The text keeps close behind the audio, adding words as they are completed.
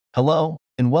Hello,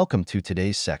 and welcome to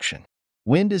today's section.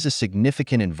 Wind is a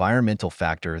significant environmental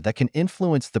factor that can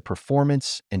influence the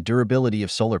performance and durability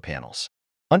of solar panels.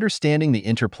 Understanding the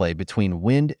interplay between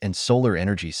wind and solar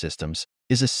energy systems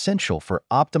is essential for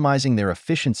optimizing their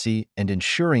efficiency and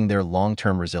ensuring their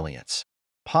long-term resilience.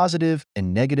 Positive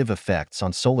and negative effects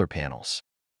on solar panels.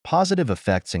 Positive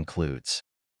effects includes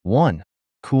 1.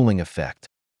 Cooling effect.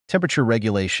 Temperature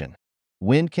regulation.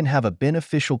 Wind can have a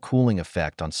beneficial cooling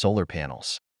effect on solar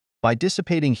panels. By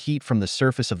dissipating heat from the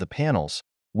surface of the panels,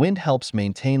 wind helps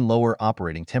maintain lower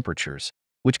operating temperatures,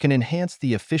 which can enhance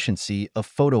the efficiency of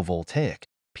photovoltaic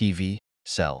 (PV)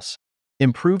 cells.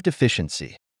 Improved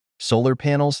efficiency. Solar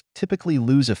panels typically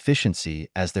lose efficiency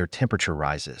as their temperature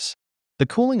rises. The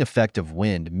cooling effect of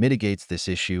wind mitigates this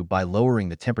issue by lowering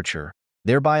the temperature,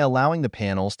 thereby allowing the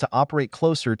panels to operate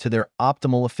closer to their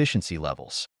optimal efficiency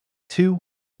levels. 2.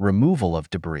 Removal of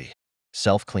debris.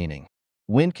 Self-cleaning.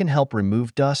 Wind can help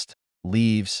remove dust,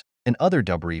 leaves, and other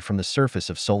debris from the surface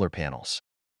of solar panels.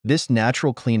 This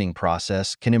natural cleaning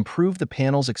process can improve the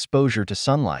panel's exposure to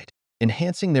sunlight,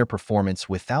 enhancing their performance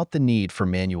without the need for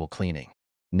manual cleaning.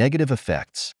 Negative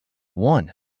effects.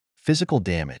 1. Physical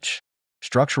damage.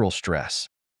 Structural stress.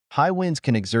 High winds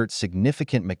can exert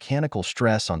significant mechanical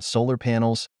stress on solar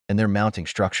panels and their mounting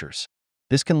structures.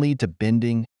 This can lead to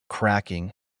bending,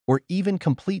 cracking, or even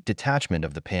complete detachment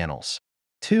of the panels.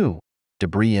 2.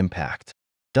 Debris impact.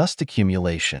 Dust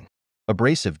accumulation.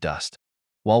 Abrasive dust.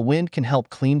 While wind can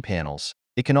help clean panels,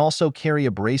 it can also carry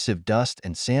abrasive dust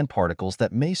and sand particles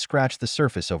that may scratch the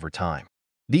surface over time.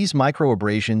 These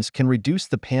microabrasions can reduce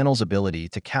the panel's ability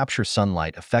to capture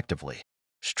sunlight effectively.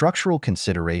 Structural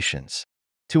considerations.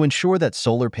 To ensure that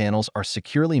solar panels are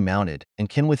securely mounted and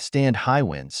can withstand high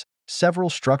winds,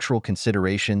 several structural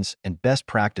considerations and best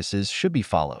practices should be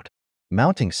followed.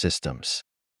 Mounting systems.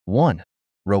 1.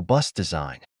 Robust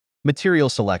design. Material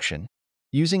selection.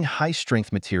 Using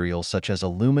high-strength materials such as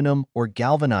aluminum or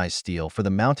galvanized steel for the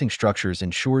mounting structures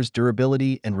ensures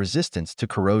durability and resistance to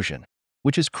corrosion,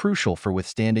 which is crucial for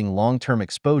withstanding long-term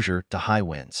exposure to high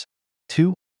winds.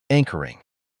 2. Anchoring.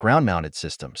 Ground-mounted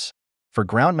systems. For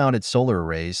ground-mounted solar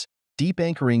arrays, deep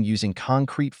anchoring using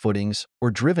concrete footings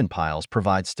or driven piles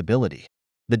provides stability.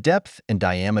 The depth and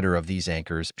diameter of these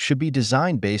anchors should be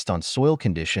designed based on soil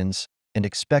conditions and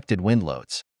expected wind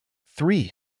loads. 3.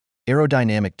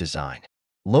 Aerodynamic design.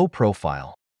 Low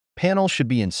profile. Panels should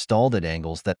be installed at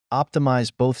angles that optimize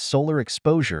both solar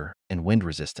exposure and wind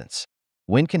resistance.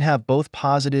 Wind can have both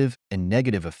positive and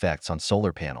negative effects on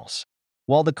solar panels.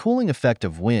 While the cooling effect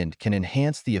of wind can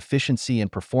enhance the efficiency and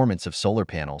performance of solar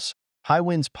panels, high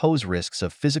winds pose risks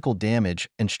of physical damage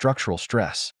and structural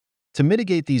stress. To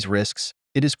mitigate these risks,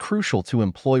 it is crucial to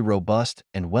employ robust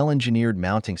and well-engineered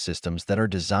mounting systems that are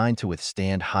designed to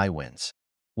withstand high winds.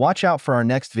 Watch out for our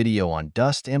next video on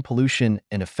dust and pollution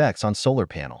and effects on solar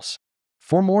panels.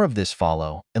 For more of this,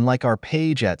 follow and like our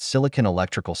page at Silicon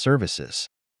Electrical Services.